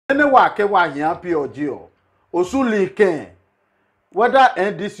Ene wa ke wa yan POG o. Osuli ken. Whether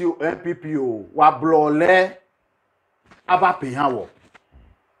NDC or NPP o wa blole aba pe han wo.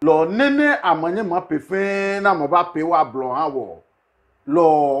 Lo nene amanye ma pe fe na mo ba pe wa blo han wo.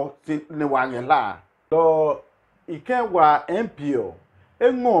 Lo ne wa yen la. Lo ike wa MPO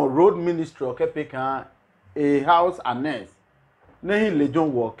engo road ministry o ke pe kan a house annex. Ne hin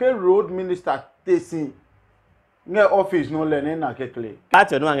lejon wo ke road minister tesin nge office no le ne na kekle.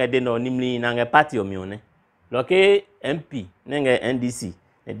 Party no nge de no nimli na nge party o mi one. Lo ke MP nge NDC,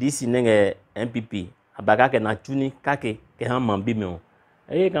 DC nge MPP abaka ke na tuni kake ke han mambi me o.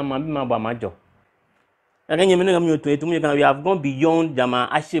 E kan mambi ma ba majo. Akenye me ngam yoto etum ye kan we have gone beyond jama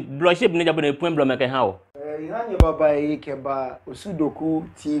aship blow shape ne jabo na point blow me ke ha o. Ihanye baba yi ke ba Osudoku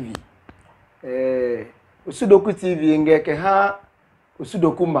TV. Osudoku TV nge ke ha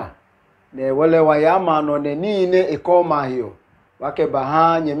Osudoku ma. Ne wale wa ya ma no ne ni ne eko ma hio. Wake ba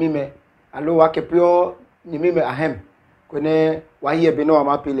ha nyemime alo wake pio nyemime ahem. Kwene wa hie bi no wa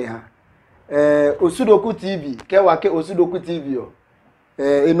mapile ha. Osudoku TV ke wake Osudoku TV o.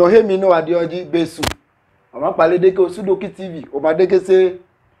 Eno hemi no ade oji besu. Ama pale de ke Osudoku TV o ba de ke se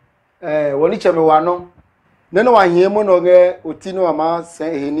woni cheme wa no. Neno wa hie mo no ge otino ama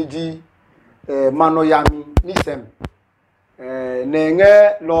se heniji mano yami ni sem.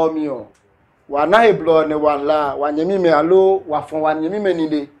 Nenge lo mi o. Wa na heblo ne wala wa nyemime alo wa fon wa nyemime ni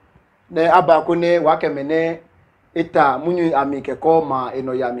de. Ne abako ne wa kemene eta munyu amike ko ma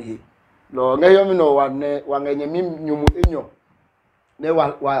eno yami he. Lo nge yomi no wa ne wa nyemi nyumu enyo. Ne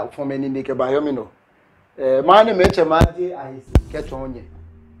wa fon meni ni ke ba yomi no. Ma ne meche ma di ahisi ke tonye.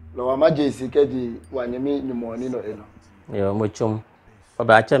 Lo wa ma jesi ke di wa nyemi nyumu ni no eno. Yo mo chum.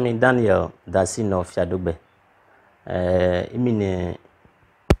 Oba acha mi Daniel Dasinor Fiadogbe. Imine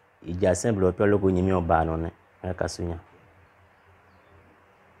ija assembly o pelo ko nyimi oba no ne Kasunya.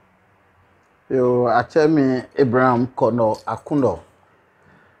 Yo achemi Abraham Kornor Akunor.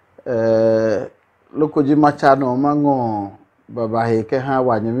 Lokoji machano mango baba he ke ha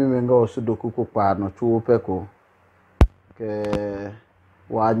wa nyimi mengo Osudoku ko pa no tuwo peko. Ke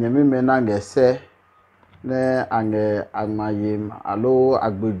wa nyimi mena ngese ne ange agmayim alo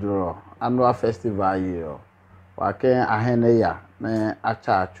agbedro annual festival yo. Wa ke ahene ya ne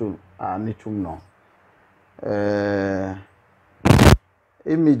acha achu anitum no.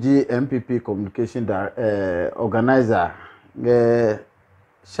 Imiji MPP communication organizer nge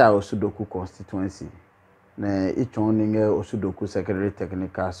Shai-Osudoku Constituency ne ichon nge Osudoku Secondary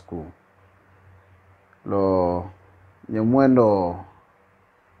Technical School lo nyemwendo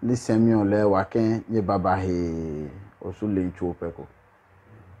ni semio le waken nye baba he Osule nchu peko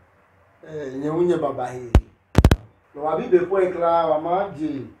Nyewunye baba he lo wa bi be po ekla wa ma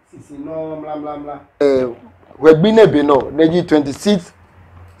ji sisi no mla mla we gbine be no neji 26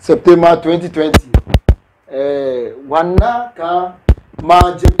 September 2020 wana ka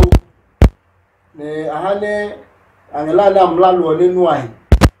ma jepo ne ahane angela na mla lo ne nu ahi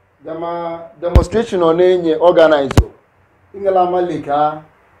dama demonstration on nye organizer ingela malika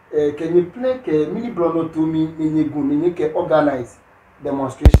can you play ke mini blono to me nye gun nye ke organize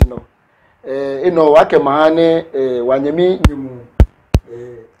demonstration no ino wake mahane wanyemi nyumu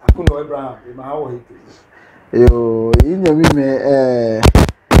Akunor Abraham ma hawo hite yo inyemi me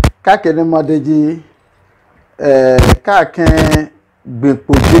kake ne madeji kake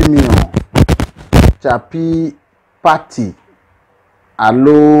gbepo jemion chapi party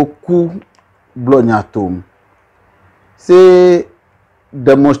alo ku blonyatom say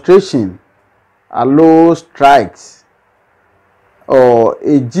demonstration alo strikes or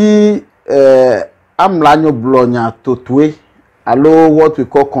eji amlanyo blonya totwe alo what we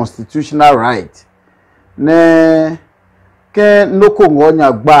call constitutional right ne ke noko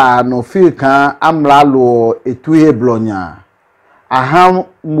ngonya gba no fi kan amlalo etuhe blonya aham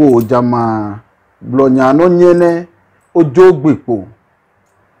mo jama blonya no nyene ojogbepo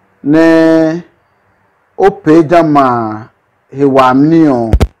ne ope jama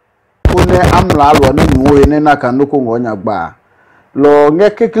hewamnion one amlalo ne nuwe ne naka noko ngonya gba lo nge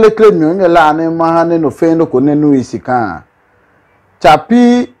keklekle mi onye la ne mahane no fe no ko ne nu isika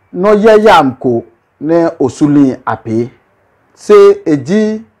chapi no yeyamko ne osuli ape se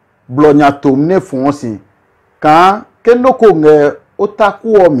eji blonyatom ne fonsi kan kenoko nge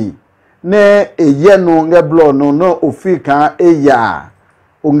otaku omi ne eyenu nge blono no ofika eya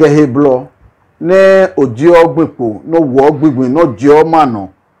onge heblo ne oji ogbepo no wo ogbigbin no ji o mano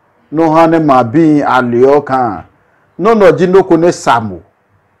no hane mabi alio kan no no jinoko ne samu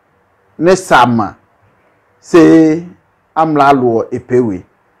ne sama se amlalo epewe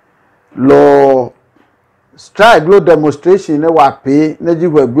lo strike lo demonstration ne wa pe ne ji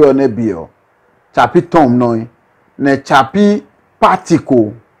gwegbe o ne bio chapi tom no ne chapi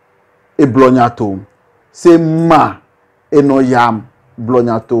particle e blonyato se ma eno yam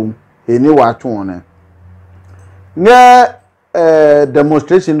blonyato eni wa tun ne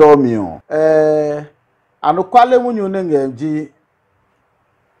demonstration do mi o anu kwale munyu ne ngeji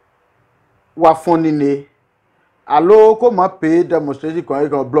wa foni ne alo ko ma pe demonstration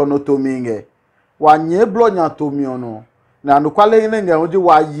ko blono to mi nge wa nye blonyato mi ono na anu kwale ne ngeji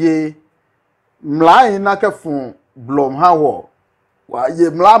wa ye mla na ke fun blom ha wo wa ye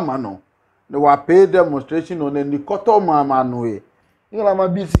mla mano ne wa pe demonstration on ni koto ma no e ngala ma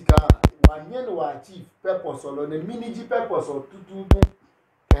bisika wa nye no wa achieve purpose lo ne miniji purpose tutu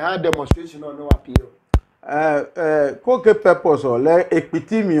ke ha demonstration on wa pe ko ke purpose o le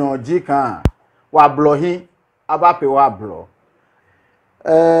epiti mi on ji kan wa blohin aba pe wa blo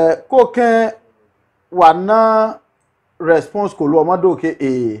ko ke wa na response ko lo amado ke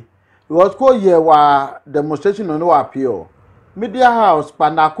because ko ye wa demonstration on wa pe o media house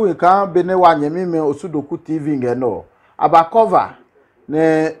panaku kan bene wa nyemi me Osudoku TV nge no aba cover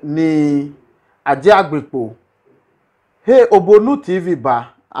ne ni aje agbepo he Obonu TV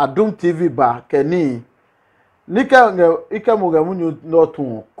ba Adum TV ba keni nika nge ike mo ga munyu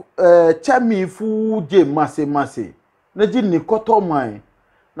lotun chami fu je mase na ji ni koto man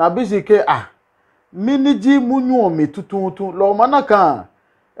na bisike miniji munyu o me tutun lo manaka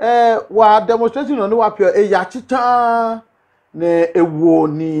wa demonstration no wa pio ya chicha ne ewo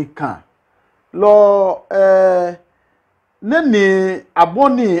ni kan lo neni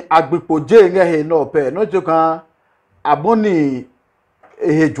aboni agbepo je ngehe no pe no jokan aboni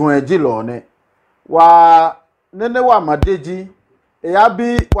ehejun eji lo ne wa nene wa madeji ya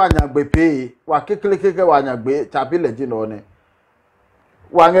bi wa nyagbe pe wa kekele wa nyagbe chapi leji no ne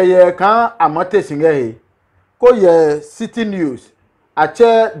wa ngeye kan amote singehe ko ye City News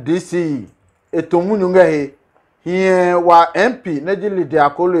ache DC etomunyu ngehe hie wa MP nejili de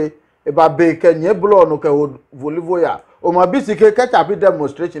akole eba be kenye blo no ke volivo ya o ma bisike ke chapi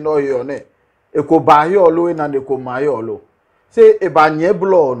demonstration no yo ne e ko ba yo lo na ne ko ma yo lo se eba nye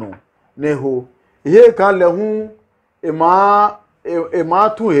blo no ne ho ihe kan le hu e ma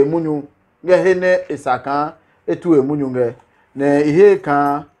tu he munyu nge he ne isaka etu he munyu nge ne ihe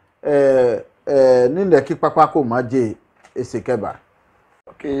kan ni ne ki papa ko ma je esekeba.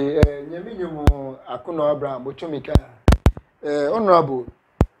 Okay, nyemi nyumu Akunor Abraham Ochomika. Honorable,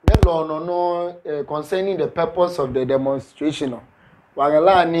 no concerning the purpose of the demonstration.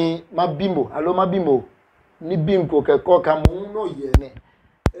 Wagala ni mabimbo, alo mabimbo. Ni bimko ke koka muno yene.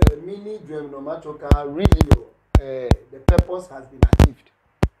 Mini dream no machoka really the purpose has been achieved.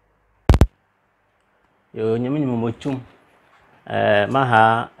 Yo nyemi nyumu ochum.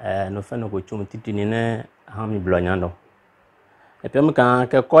 Maha no feno ko chum titini ne hami blonyando. Epiom kan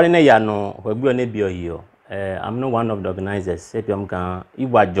ke kori ya no hwebu ne bio hiyo. I'm not one of the organizers. Epiom kan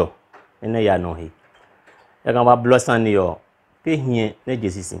iwajo ne ya no he. Ya kan wa blossan yo pe hie ne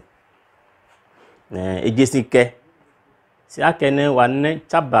jesisi. Ne ejesi ke. Si akene wa ne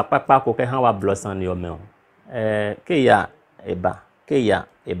chaba papa ko ke han wa blossan yo me. Ke ya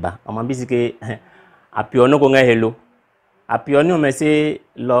eba. Ama bisike apio no ko nga hello. Apio no me se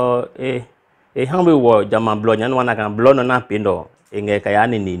lo hamwe wo jama blo nyan wana kan blo no na pindo enge kaya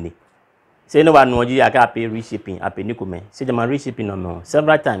nini se no wa no ji aka pay reshipping ape ni kume se jama reshipping no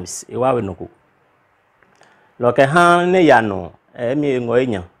several times e wa we no ko lo ke han ne ya no mi ngo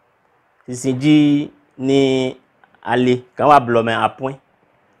enya sisi ni ali kan wa blo me appoint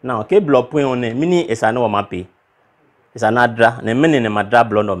now ke blo point on mini esa no ma pay esa na dra ne mini ne ma dra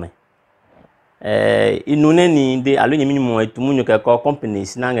blo no me inune ni de alo nyemi mo etumunyo ke ko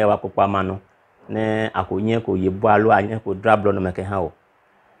companies na nge wa kokwa mano ne akonye ko yebu alo anye ko drablo no meke ha o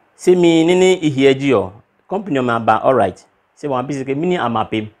se mi nini ihieji o company o ma ba all right se wa busy ke mini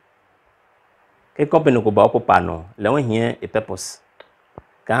amape ke company ko ba okopa no le won hie a purpose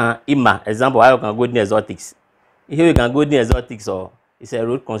kan ima example ayo kan Golden Exotics ihe we kan Golden Exotics o is a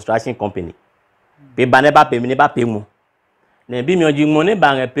road construction company be ba ne ba pe mi ne ba pe mu ne bi mi oji mo ne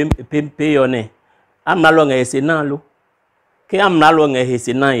ba pe yo ne amna lo nge se na lo ke amna lo nge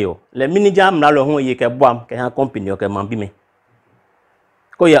se na yo le manager amna lo ho ye ke boam ke ha company o ke man bi me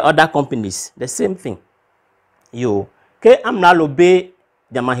ko ye other companies the same thing yo ke amna lo be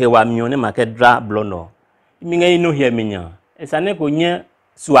jama hewa mi ne ma ke dra blono mi nge no hia mi nya esane ko nye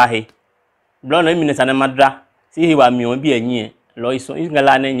suahe blono mi ne sane madra si hewa mi bi anyi lo iso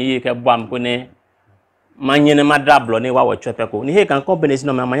ngala ne ye ke boam ko ne manye ne madra blono wa wo chepe ko ni he kan companies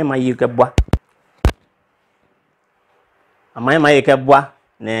no ma ye ke boa amanye ma ye ke boa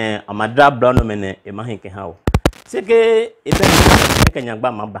ne amadra blano mene emahin ke hawo seke ebe ke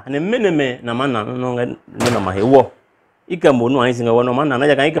nyagba maba ne meneme na mana no na mahewo ike mo no anyi singa wono mana na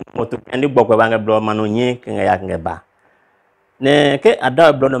jaga ike moto andi gbogbo ba ngeblo mano nyi ke ya ngeba ne ke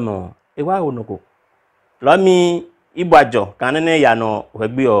ada blano mo ewa onoko lo mi igbajo kan ne ya no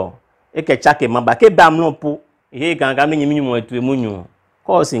hegbi o eke chake maba ke bam no pu ihe kan kan nyi minyu mo etu emunyu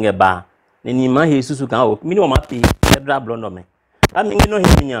ko singeba ne ni ma he susu kan o mi no ma pi ebra blano me ami ngino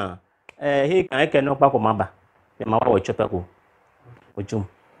hinya he kan eke no pa ko maba e ma wa chope ko ojum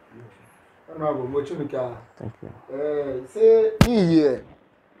Honorable Mochumika. thank you Say here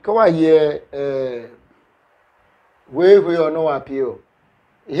kawa ye we ono appeal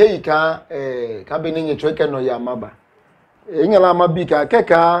he ka ka benin ye chweke no ya maba nyala mabi ka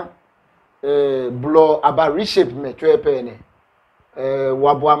keka blo aba reshape me chwepe ne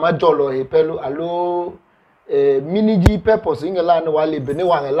wabo amadolo he pelu alo miniji purpose nyala no wale bene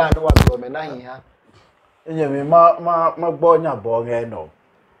wa ngala no wa blo me na hiya enyemi ma gbo nya bo nge no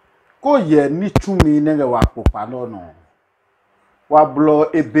ko ye ni tumi nge wa popa no wa blo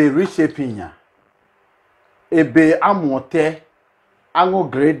ebe reshaping ya ebe amote ango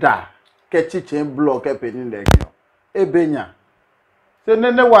grader ke chichen block e penin de kyo ebe nya se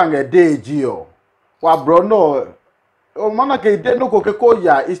nene wa nge deji o wa bro no o mana ke de no ko ke ko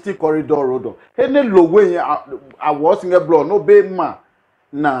ya east corridor road he ne lowe awo singe block no be ma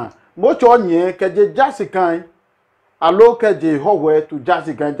na mo cho nye ke je jasikan alo ke je howe to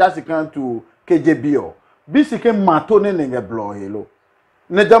jasikan to KJBO bisike mato ne nge block hello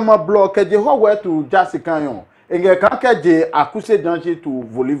ne dama block ke je howe to jasikan yo enge kan ke je Akuse danchi to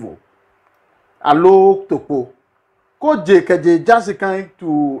volivo alo topo ko je ke je jasikan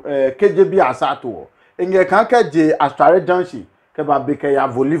to KJB asato enge kan ke je Asutsuare danchi ke ba be ke ya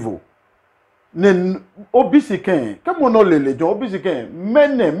volivo ne obisiken ke mo no lele jon obisiken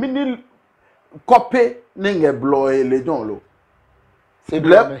mene mini copy nge blow lejon lo se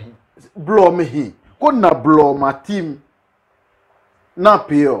blow mehi ko na blow ma team na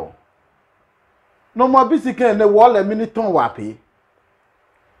pio no ma bisike ne wole mini ton wa pe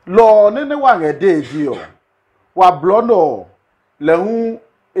lo ne wa nge deji o wa blow no le hu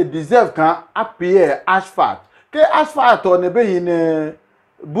e deserve kan appear asphalt ke asphalt on be yin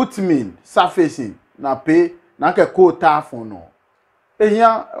bitumen surfacing na pe na ke ko ta fun no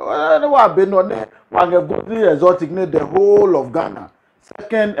eyan ne wa be no ne wa nge go the exotic ne the whole of Ghana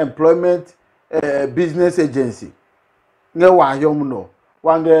second employment business agency nge wa yom no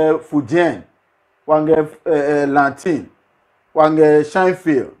wa nge Fujian wa nge Lantin wa nge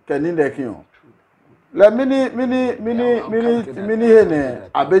Shinfield kenin de kion le mini hene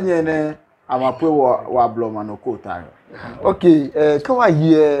abenye ne amapwe wa bloma no kota okay kawa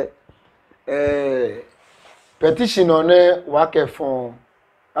ye petition on wake fon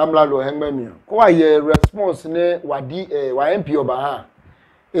amla lo hengmemi kawa ye response ne wadi wa MP oba ha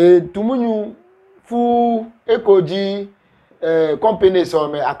tumunyu fu ekoji company so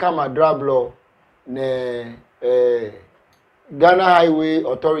me akama drablo ne Ghana Highway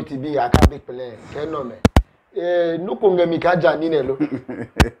Authority bi akabe plan keno me nuko ngemi kaja ni ne lo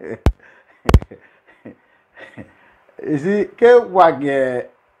isi ke wage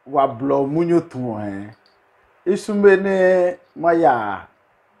wa blo munyo tun isume ne maya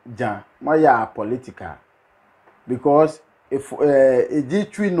political because if eji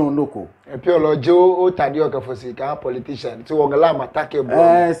twi no noko epiolojo o tadi o kafosi ka politician ti wongala matake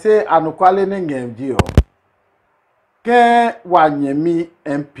bo say anukwale ne ngemji o ke wanyemi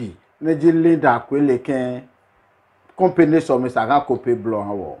MP ne ji leader kwele ke company so me saga kope blo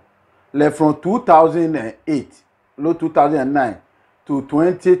hawo le from 2008 lo 2009 to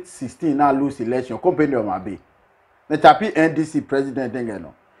 2016 na lose election company o mabe na chapi NDC president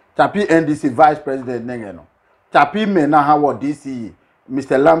ngeno chapi NDC vice president ngeno chapi me na hawo DC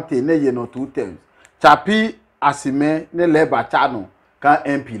Mr Lamte ne ye no 2 terms chapi asime ne leba chano kan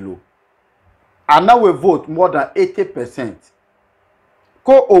MP lo and now we vote more than 80%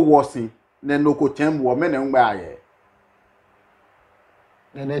 ko owosin ne noko chemwo me ne ngba aye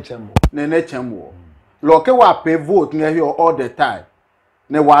nene chemwo lo ke wa pay vote nge here all the time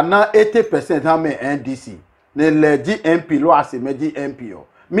ne wa na 80% ha me NDC ne le GMP lo asime GMP o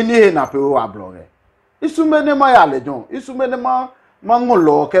mini he na pe wa blogger isume ne ma ya lejon isume ne ma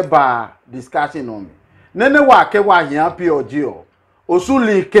ngolo ke ba discussion on me nene wa ke wa yan POG o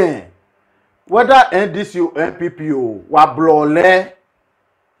osuli ken whether NDC or NPP o wa blole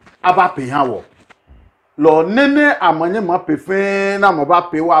aba pe han wo lo nene amanye ma pe fe na mo ba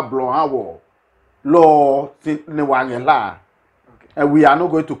pe wa blo han wo lo ne wa ngela and we are not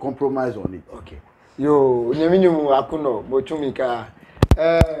going to compromise on it. Okay. Yo, nyeminyum Akunor Mochumika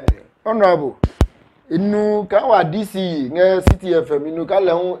Honorable, inu ka wa DC nge City FM inu ka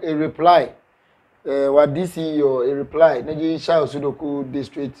le hun a reply wa DC yo a reply na ji Shai-Osudoku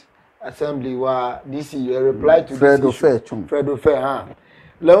District Assembly wa DC a reply to Fredo Fair ha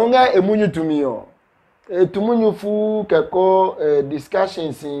le hun ga emunyu tumi yo tumunyu fu keko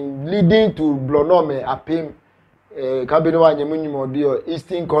discussions leading to Blonome apim kabine wa nyemunyu modio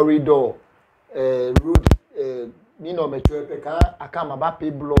Eastern Corridor route nino metwe ka akama ba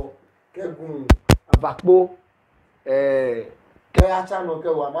pe blo kegun abakpo ke acha no ke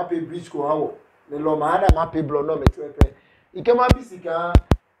wa ma pe bridge ko hawo ne lo ma ada ma pe blo no metwe ike ma bisika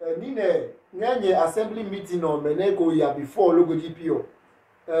nine nyenye assembly meeting no mene ko ya before logo GPO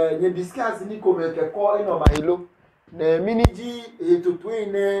nye discuss ni ko me ke ko eno ma hilo ne miniji to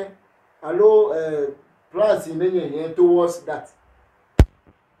twin ne allo plans nyenye towards that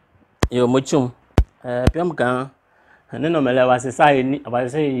yo mochum piam kan neno mele wa se ni wa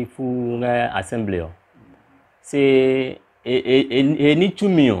se fu nga assembly o se ni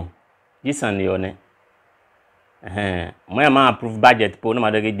tumio jisan yo ne ma approve budget po no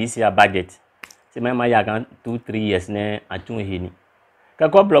ma de this year budget se ma ya kan 2-3 years ne atun heni ka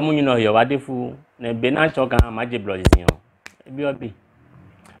ko blo mu nyino yo wa de fu ne be na cho kan ma je blo jisin yo bi obi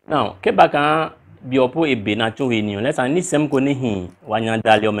now ke ba kan bi opo ebe na cho heni yo le san ni sem ko ni hin wa nya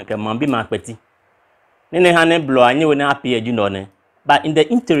dali o me ke man bi ma peti nene hane blo anyi wona api ejuno ne but in the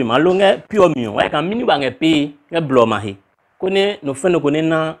interim alonge pure mio wa kan mini bange pe nge blo ma he kone no feno kone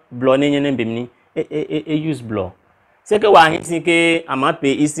na blo ne nyene mbemni use blo se ke wa hin sin ke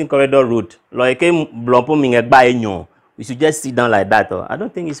amape Eastern Corridor route lo e ke blo po mi nge gba enyo we should just sit down like that I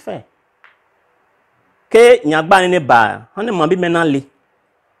don't think it's fair ke nyagba ne ba hane mo bi menale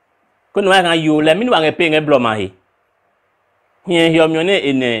kone wa kan yo le mini bange pe nge blo ma he here hiomyone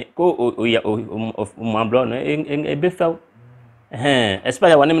ene ko o blo no e be fel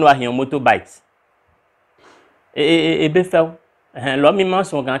especially when me wa hiom motorbikes e be fel lo mi ma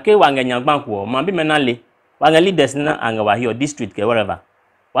so kan ke wa nganya gbanku o ma bi menale wa ngali leaders na anga wa here district ke whatever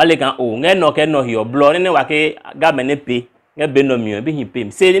wa le kan o nge no ke no here blo ne wa ke ga me ne pe nge be no mi bi hin pe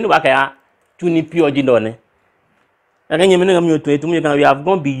se ni wa ka tuni pure ji no ne aga nyeme ne ngam yo to etum kan we have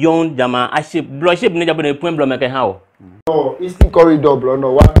gone beyond jama a shape blo shape ne jabo ne point blo me ke ha o no Eastern Corridor blo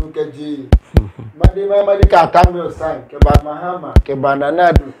no wa do keji madi ka tamio sign ke ba mahama ke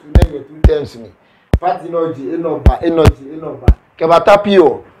banana do tunenge 2 times ni party noji enoba ke ba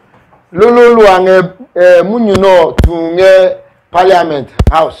tapio lololu ange munyu no tunge parliament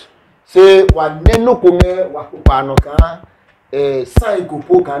house se wa neno ko nge wa pa no kan sign ko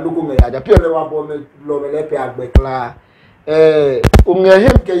po kan no ko nge aja pio le wa bo me lo me pe agbekla onge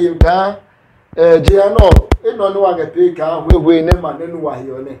hem ke yim kan jiano eno no wa pe kan we ne ma nenu wa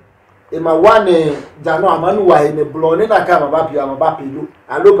hiyo ne e ma wane jano amanu wa ne blo ne na ka ma ba pia ma ba pelu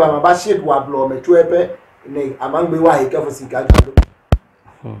alo pa ma ba shape wa blo me tuepe ne amangbe wa he ka fosika jalo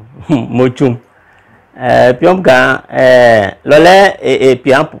mochum piom ka lole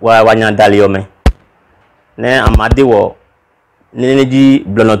piam wa nya dalio me ne amade wo ne ji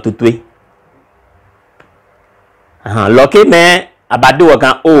blo no tutwe loke me abade wo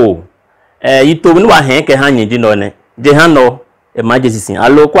kan o yito ni wa hen ke han yin no ne je han no emergency sin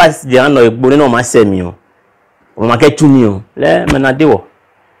alo kwa je han no egbo ni no ma semi o ma ke tumi o le me na de wo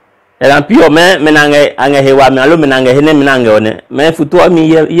la pio me na nge he wa me alo me na nge he ne me na nge one me futu mi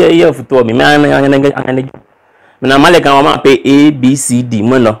ye futu mi me ane me na male kan wa ma pe A B C D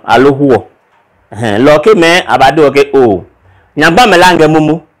mo no alo huo lo ke me abade o ke o nyagba me la nge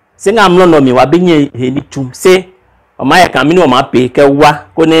mumu se nga mlo no mi wa benye he ni tum se o ma ya kan mi ni o ma pe ke wa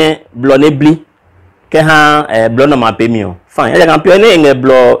ko ne blo ne bli ke ha blo no ma pe mi o fine ya kan pio ne nge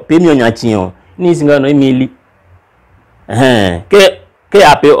blo pe mi o nya chin o ni singa no emili ke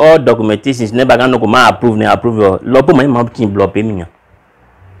ape all documentations ne baga no ko ma approve lo po ma chin blo pe mi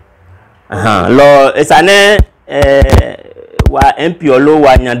lo esane wa MP lo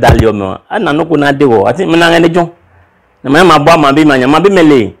wa nya dalio mo ana no ko na de wo ati me na ngene jon na ma bo ma bi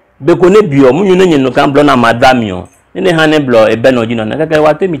mele be ko ne bio mu nyunu nyinu kan blo na ma dra mi o ne ha ne blo e be no jino na keke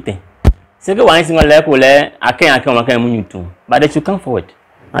wa to mi ten se ke wa nsin le ko le aken ma kan mu nyutu but they should come forward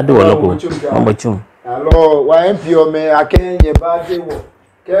ade wo no ko mo chum alo wa MP o me aken ye ba de wo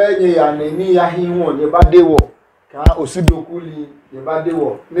ke ya ne ni ya hin wo ye ba de wo ka Osudoku li ye ba de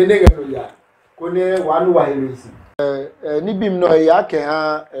wo ne ne no ya ko ne wa nu wa hirisi ni bim no ya ke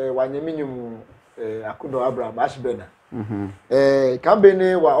ha wa nyeminyum Akunor Abraham Ashbena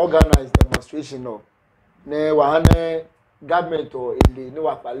campaign wa organize demonstration no ne wa hane government or ile ne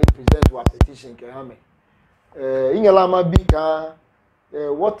wa pale present wa petition ke ha me ingela ma bi ka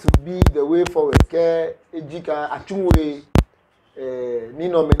what to be the way forward ke ejika atunwe ni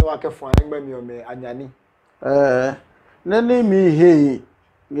no me no akefo angba mi o me anyani nene mi he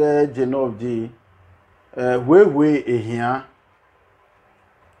ye Genoji we ehia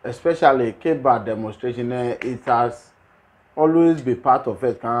especially Keba demonstration it has always be part of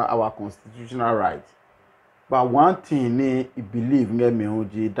it our constitutional right. But one thing I believe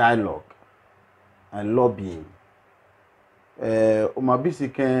me dialogue and lobbying.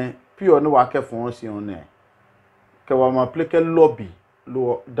 Umabisi can pure no work for us on there. Kawama pleke lobby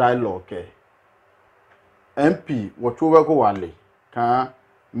dialogue. MP what we go wale can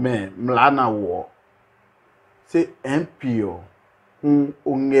me mlana war. Say MP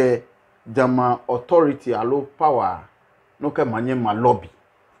unge jama authority alo power no ke manye ma lobby.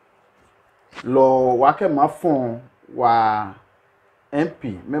 Lo wake ma fon wa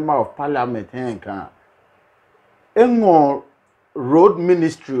MP member of parliament henka engo road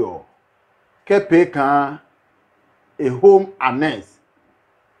ministry o ke pe kan a home annex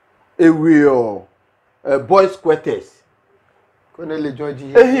a wheel boys quarters Konele George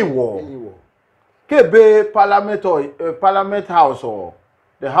ehiwo ke be parliament or parliament house or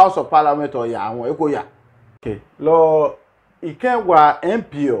the house of parliament or ya won eko ya okay lo iken wa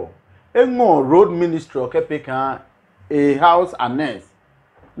MP o engo road ministry ke pe kan a house annex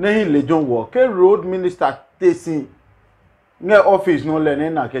nehi lejon wo ke road minister tesi nge office no le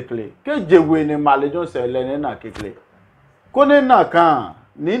na kekle ke jewe ne ma lejon se le na kekle kone na kan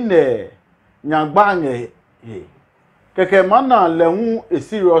ni ne nyagba nge he keke mana lehun a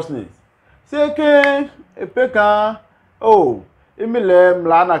seriousness se ke pe kan oh emile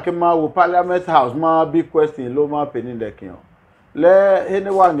mla na ke ma wo parliament house ma big question lo ma penin de kin le he ne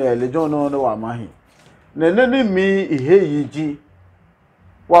wa nge lejon no wa mahi ne ni mi ihe yiji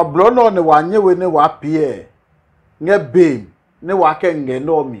wa blono ne wa nyewe ne wa pie nge bem ne wa ke nge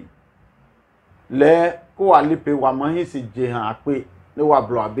no mi le ko wa lipe wa mahi si je han ape ne wa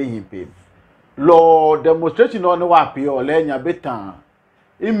blo abeyin pe lo demonstration no ne wa pie o le nya betan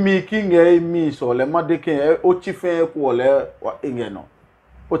imi ki nge imi so le madeke o chifen ko le nge no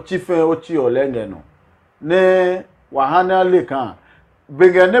o chifen o chi o le nge no ne wa hana le kan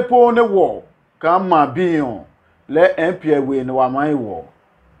bege ne po ne wo kan ma biyon le MP we ne wa mahi wo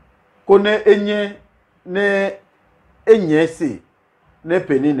kone enye ne enye si ne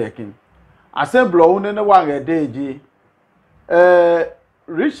peni nekin assembly one ne wa ngedeji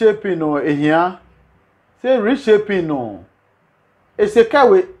reshaping no ehia say reshaping no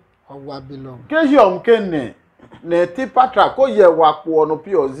esekawe owa belong kejom kenne ne tipatra ko ye wa po no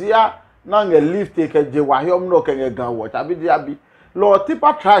piozia na nge lift ke je wa hiom no ke gan wo tabi dia bi lo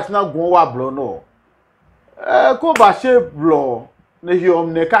tipatra na gun wa blo no ko ba she blo ne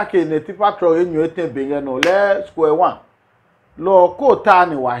hiom ne kake ne tipatro enyo etembe no le square 1 lo ko ta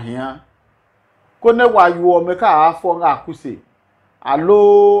ni wa hia ko ne wa yu me ka afo nga Akuse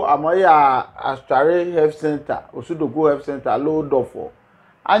alo amaya Asutsuare health center Osudoku health center lo dofo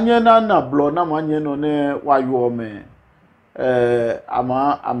anye na blo na manye no ne wa yu me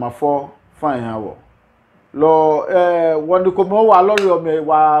amafo fine hawo lo won ko mo wa lori o me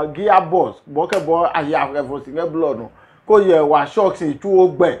wa gearbox bo ke bo aya everything singe blood no ko ye wa shock si tu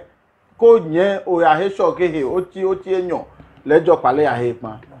ogbe ko yen o ya he shock he o ti enyo lejo pale ya he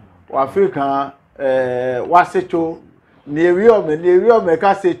pan wa fi kan wa secho ni ewi o me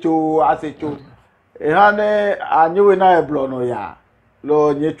ka secho asecho ha ne anyewe na e blood no ya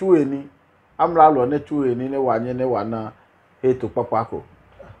lo nye tu eni amra lo ne tu eni ne wa nye ne wa na he to papako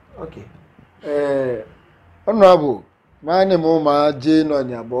okay honorable mane mo ma je no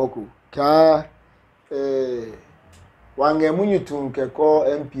nya boku ka wange munyutu nkeko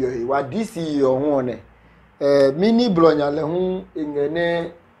MP wa DC ohun ne mini blonya le hu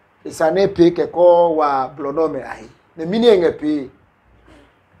ngene isane pe keko wa blonome ai ne mini nge pe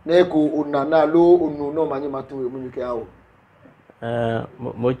ne ku unana lo unu no manyi matu munyuke awo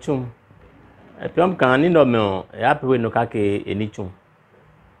mochum epiom kan ni no me ya pe no ka ke enichum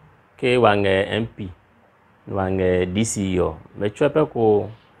ke wange MP wange DC yo me chwepe ko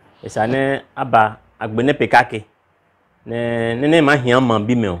isane aba agbene pe kake ne ma hia man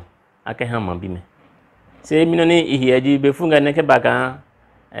bi me o ake ha man bi me se mi no ni ihieji be funga ne ke baka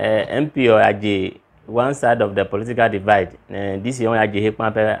MP o aje one side of the political divide this yon aje he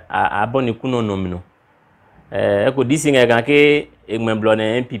pa pe aboni kuno no mi no eko this nge kan ke egmen blo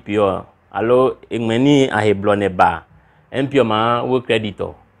ne MPP o alo egmen ni ahe blo ne ba MP o ma wo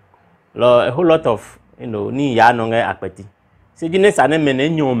creditor lo a whole lot of ni ya no nge apeti se jine sa ne me ne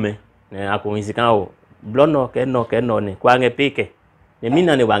nyome ne akonisi kan o blo no ke no ne kwa nge peke ne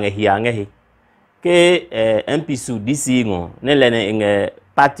mina ne wange hia nge he ke MP su DC ngo ne le ne nge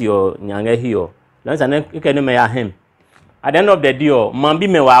party o nyange hio lan sa ne ke ne me ya hem at the end of the day mambi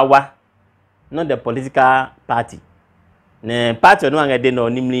me wa not the political party ne party no ngade no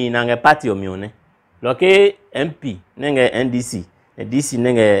nimli na nge party omione loke MP nenge NDC DC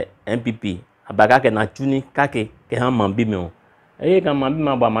nenge MPP abaga ke na tuni kake ke han mambi me o ka mambi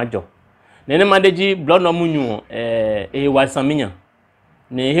ma ba majo nene madeji blood no munyu wasaminya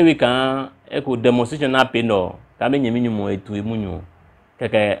ne hewi kan eko demonstration na pe no ka me nyemi nyumo etu emunyu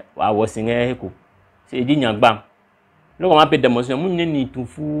keke wa wosinge heko se eji nyagba no ko ma pe demonstration munye ni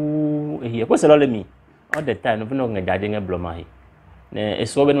tufu ko se lo le mi all the time no nge jade nge bloma hi ne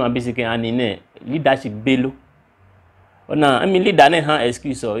eso be no bisike ani ne leadership belo ona ami leader ne ha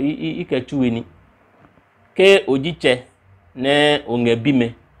excuse o ike chuweni ke ojiche ne onge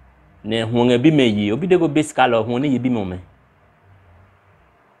bime ne honge bime yi obidego basical o hon ne yebime me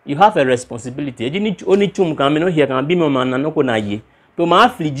you have a responsibility eji ni oni chum kan me no here kan bime man na no ko na ye to ma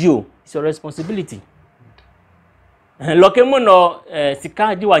afliji o it's your responsibility loke mo no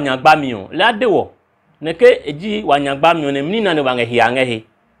sika ji wanyagba mi o la dewo neke eji wanyagba mi o ne mni na ne wange he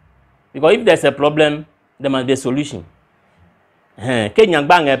because if there's a problem there must be a solution ke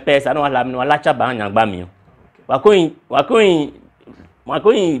nyagba nge pesa no wala mi wala chaba nyagba mi o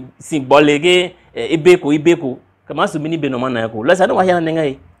wakoin simbolege ibeko kama su mini be no mana ko la sa no wa ya na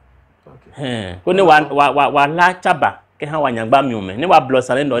ngai ko ne wa la chaba ke ha wanyagba mi o me ne wa blood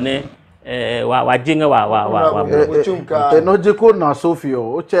sale ndo ne wa jinga wa no jiko na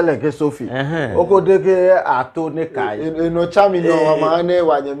Sofio o chele ke Sophie okodeke ato ne kai no chami no ma ne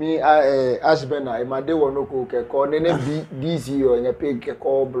wanyami asbena e made wono ko ke ko ne DC o nya pe ke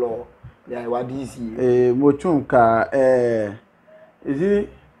ko blo ya wa DC mochunka izi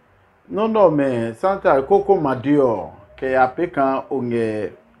no me santa koko madio ke apekan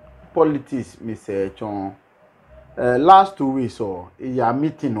onge politics mi se chon last 2 weeks ya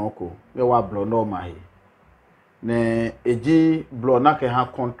meeting oko we wa blo no mai ne eji blo na ke ha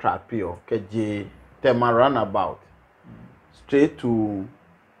contract pio ke je tema runabout straight to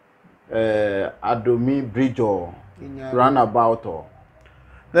Adomi bridge or runabout or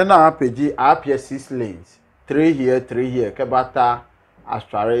then na peji apia 6 lanes 3 here ke bata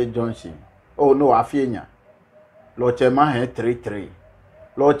Asutsuare Junction oh no afienya lo che ma he 3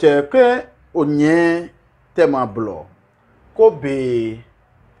 lo che ke onye tema blo ko be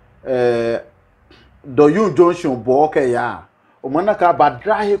do you Junction bo ke ya o mana ka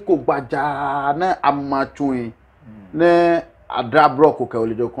badrahe ko gbaja na amachun ne adra bro ko ke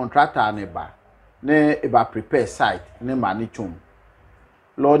olido contractor ne ba ne e ba prepare site ne manichum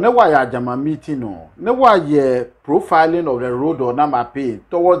lo ne wa ya jama meeting no ne wa ye profiling of the road or na map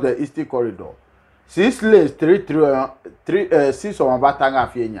towards the eastern corridor 6 lanes 6 on batanga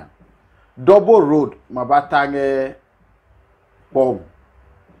fienya double road mabatange bom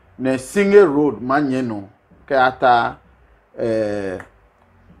ne single road manyeno ke ata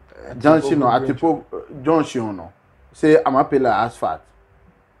junction no atipo junction no say amapela asphalt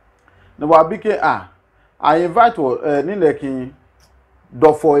ne wa bike I invite ni lekin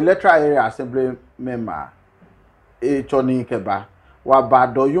do for electoral area assembly member choni keba wa ba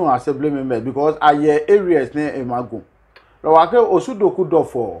do yun assembly member because aye areas ne emago lo wa ke Osudoku do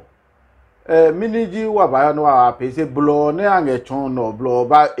for miniji wa ba no wa pese blo ne ange chon no blo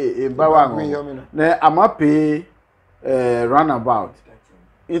ba ba wa ne amape runabout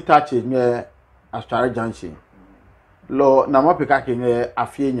interchange me Asutsuare Junction lo na mape ka ke ne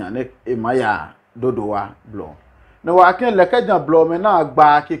afienya ne emaya dodowa blo ne wa ke lekajan blo me na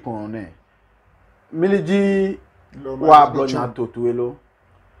gba kikun ne miniji wa blo na totuelo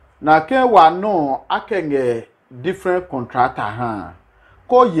na ke wa no akenge different contractor ha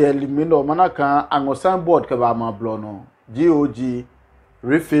ko ye limino manaka angosan board ke ba ma blo no GOG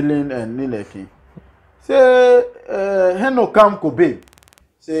refilling and nileki say heno kam ko be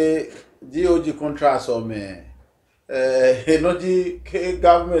say GOG contracts or me henoji ke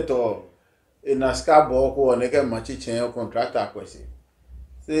government or inaska bo ko ne ke machi chen contractor kwesi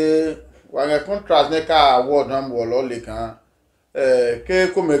say wa nge contract ne ka award nam wo lo le kan ke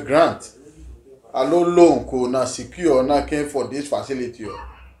ko me grant alo loan ko na secure na came for this facility o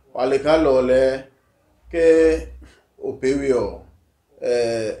wale kan lo le ke opewe o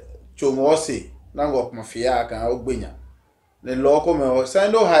chomosi na ngo mafia kan ogbenya ne lo ko me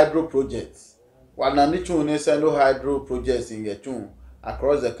sendo hydro projects wana ni chun ne sendo hydro projects in getun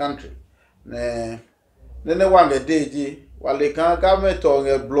across the country ne wange deji wale kan government o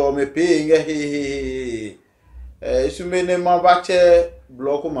nge blow me pay nge isumene mabache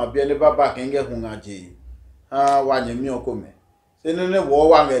block ma bia ne baba kenge hungaji wanye mi okome senene wo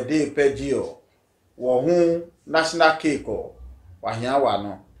wange de peji o wo hu national cake o wahia wa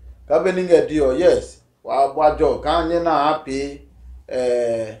no ka beninge di o yes wa bwajo kanye na happy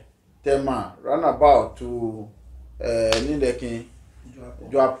tema runabout to Nindekin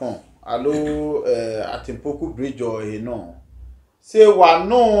Japan alo Atimpoku bridge or no say wa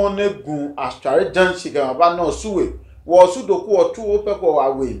no negun Asutsuare junction kan ba no suwe wo Osudoku otu opeko wa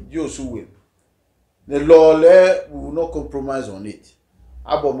we yo suwe the law le we will not compromise on it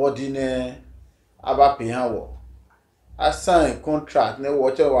abomodi ne aba pihan wo assign contract ne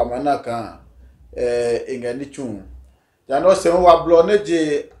wo che wa manaka ingani chun ya no se wa blow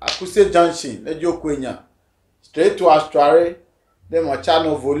neje Akuse junction neje okwenya straight to Asutsuare dem o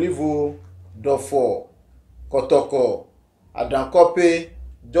channel volivo dofo kotoko adankope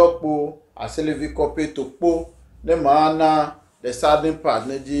jokpo aselevi kope tokpo ne maana the southern part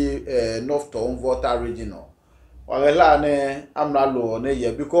neji north to water regional wala ne amna lo ne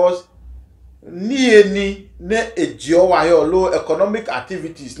ye because ni eni ne ejio wa yo lo economic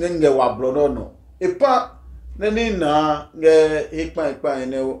activities ne nge wa blono no epa ne ni na nge ipa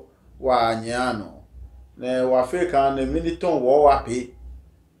ne wa nyano ne wa Africa ne militon wo wa pe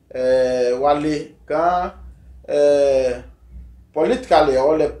wale kan politically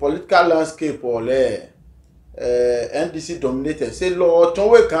or the political landscape or the NDC dominated say lo ton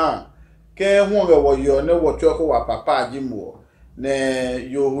we kan ke hu re wo yo ne wo twa ko wa papa ajimu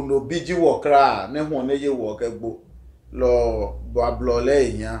ne yo hu no biji wo kra ne hu ne ye wo ke gbo lo bo blo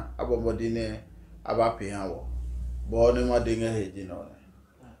le yan abomodi ne abape yan wo bo ne ma de nge heji no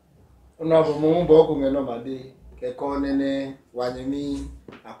ono abo mo bo ko ngeno ma de ke ko ne wanyemi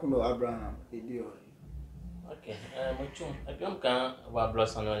Akunor Abraham edio. Okay, muchum. Apiam kan wa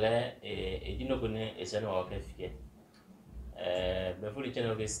blossanole edino kone eseno wa kefike. Before the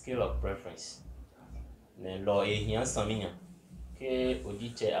channel scale of preference. Ne lo ehian saminya ke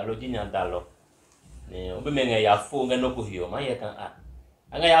odiche alodinya dalo. Ne obe menga ya fo ngeno ko hiyo ma ye kan a.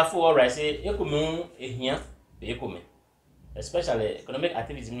 Anga ya fo alright say ekumu ehian be ekume. Especially economic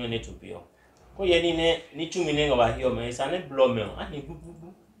activities no need to be. Ko ye ni chumi ne ngwa hiyo me sa ne blow me ani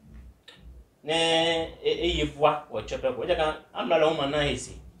bububu. Ne eyebua wo chepe ko jaka amla lo ma na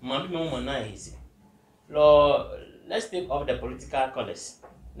hisi ma bi me mo na hisi lo let's take off the political colors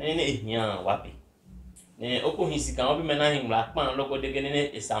ne ehia wapi ne oko hisi kan obi me na hin la pan logo de gene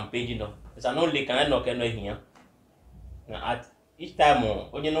ne esampage no esa no le kan no ke no ehia na at each time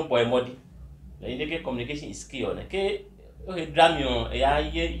onye no boy modi le indicate communication is key on ke o he dramio ya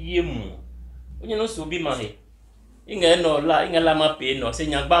ye mu onye no so bi ma he inga no la inga la ma pe no se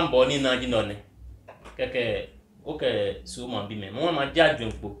nyagba mbo ni na ji no ne keke oke so ma bi me mo ma jaju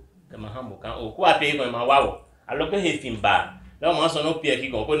npo ke ma hambo kan o ku ape ko ma wawo alope he fimba la ma so no pe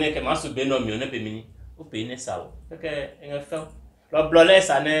ki ko ne ke ma so be no mi o ne pe mi ni o pe ne sawo keke inga fel lo blole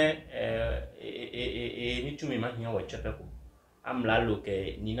sa ne ni tumi ma hian wo chepe ko amla lo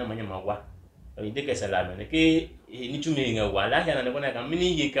ke ni na manya ma wa o inde ke sala me ke ni tumi nga wa la hian na ko na ka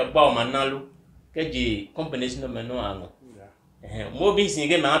mini ye ke ba o manalo keji combination of meno ango mo bi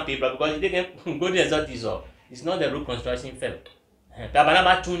singe ma people because they get good result is not the root construction firm ta bana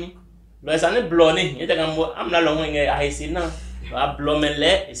ba tuni lo esane blow ni e daga mo amna lo nge ahisi na ba blow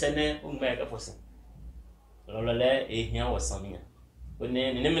mele esane ungme ka fosi lo le e hia wo samia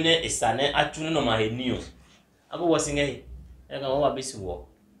oni ni mene esane atuni no ma henio abo wo singe e ga wo ba bisi wo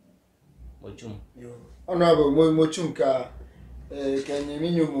mochum Yo honorable mo chum ka kenye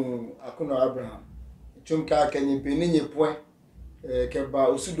minyumu Akunor Abraham chumka kenye peninye point ke ba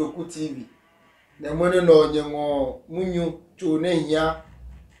Osudoku TV na mwene no nyengo munyu chu ne hia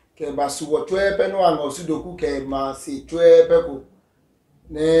ke ba suwo twepe no an Osudoku ke ma si twepe ko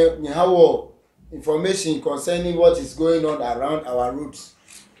ne nyawo information concerning what is going on around our roads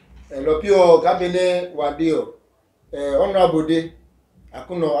lopio kabene wadio honorable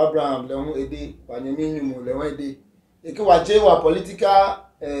Akunor Abraham le hu ede wanyemi nyumu le hu ede eke waje wa political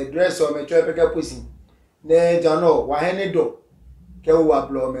dress o me twa peke posi ne jano wa hene do ke wa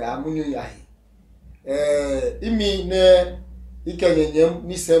blo me amunyu ya imi ne ikenyenyem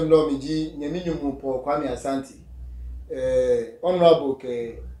ni sem no meji nyeminyumu po Kwame Asante honorable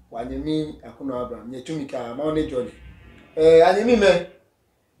ke wanyemi Akunor Abraham nyetumika ma one jolly anyemi me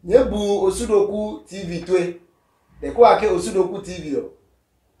nyebu Osudoku TV twe de ko ake Osudoku TV o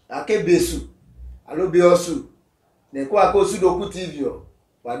ake besu alo be osu ne ko ake Osudoku TV o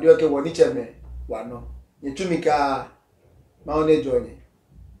wadio ke woni cheme wano nyetumika ma one jolly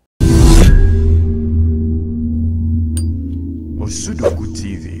Osudoku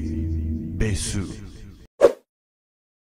TV besu